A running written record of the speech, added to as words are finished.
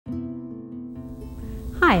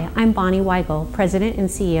Hi, I'm Bonnie Weigel, President and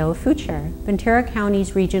CEO of FoodShare, Ventura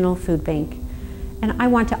County's regional food bank. And I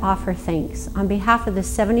want to offer thanks on behalf of the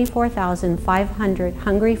 74,500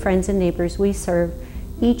 hungry friends and neighbors we serve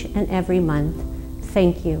each and every month.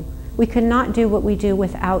 Thank you. We could not do what we do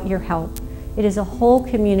without your help. It is a whole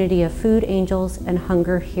community of food angels and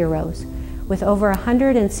hunger heroes. With over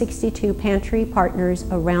 162 pantry partners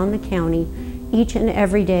around the county, each and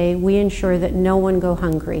every day we ensure that no one go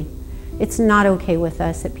hungry. It's not okay with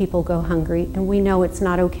us that people go hungry, and we know it's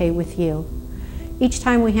not okay with you. Each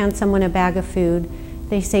time we hand someone a bag of food,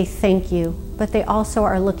 they say thank you, but they also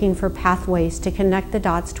are looking for pathways to connect the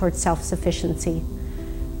dots towards self-sufficiency.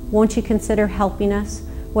 Won't you consider helping us,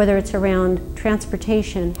 whether it's around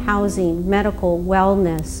transportation, housing, medical,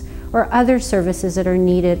 wellness, or other services that are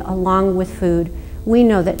needed along with food? We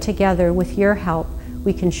know that together, with your help,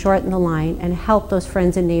 we can shorten the line and help those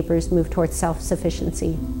friends and neighbors move towards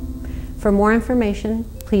self-sufficiency. For more information,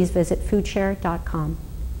 please visit FoodShare.com.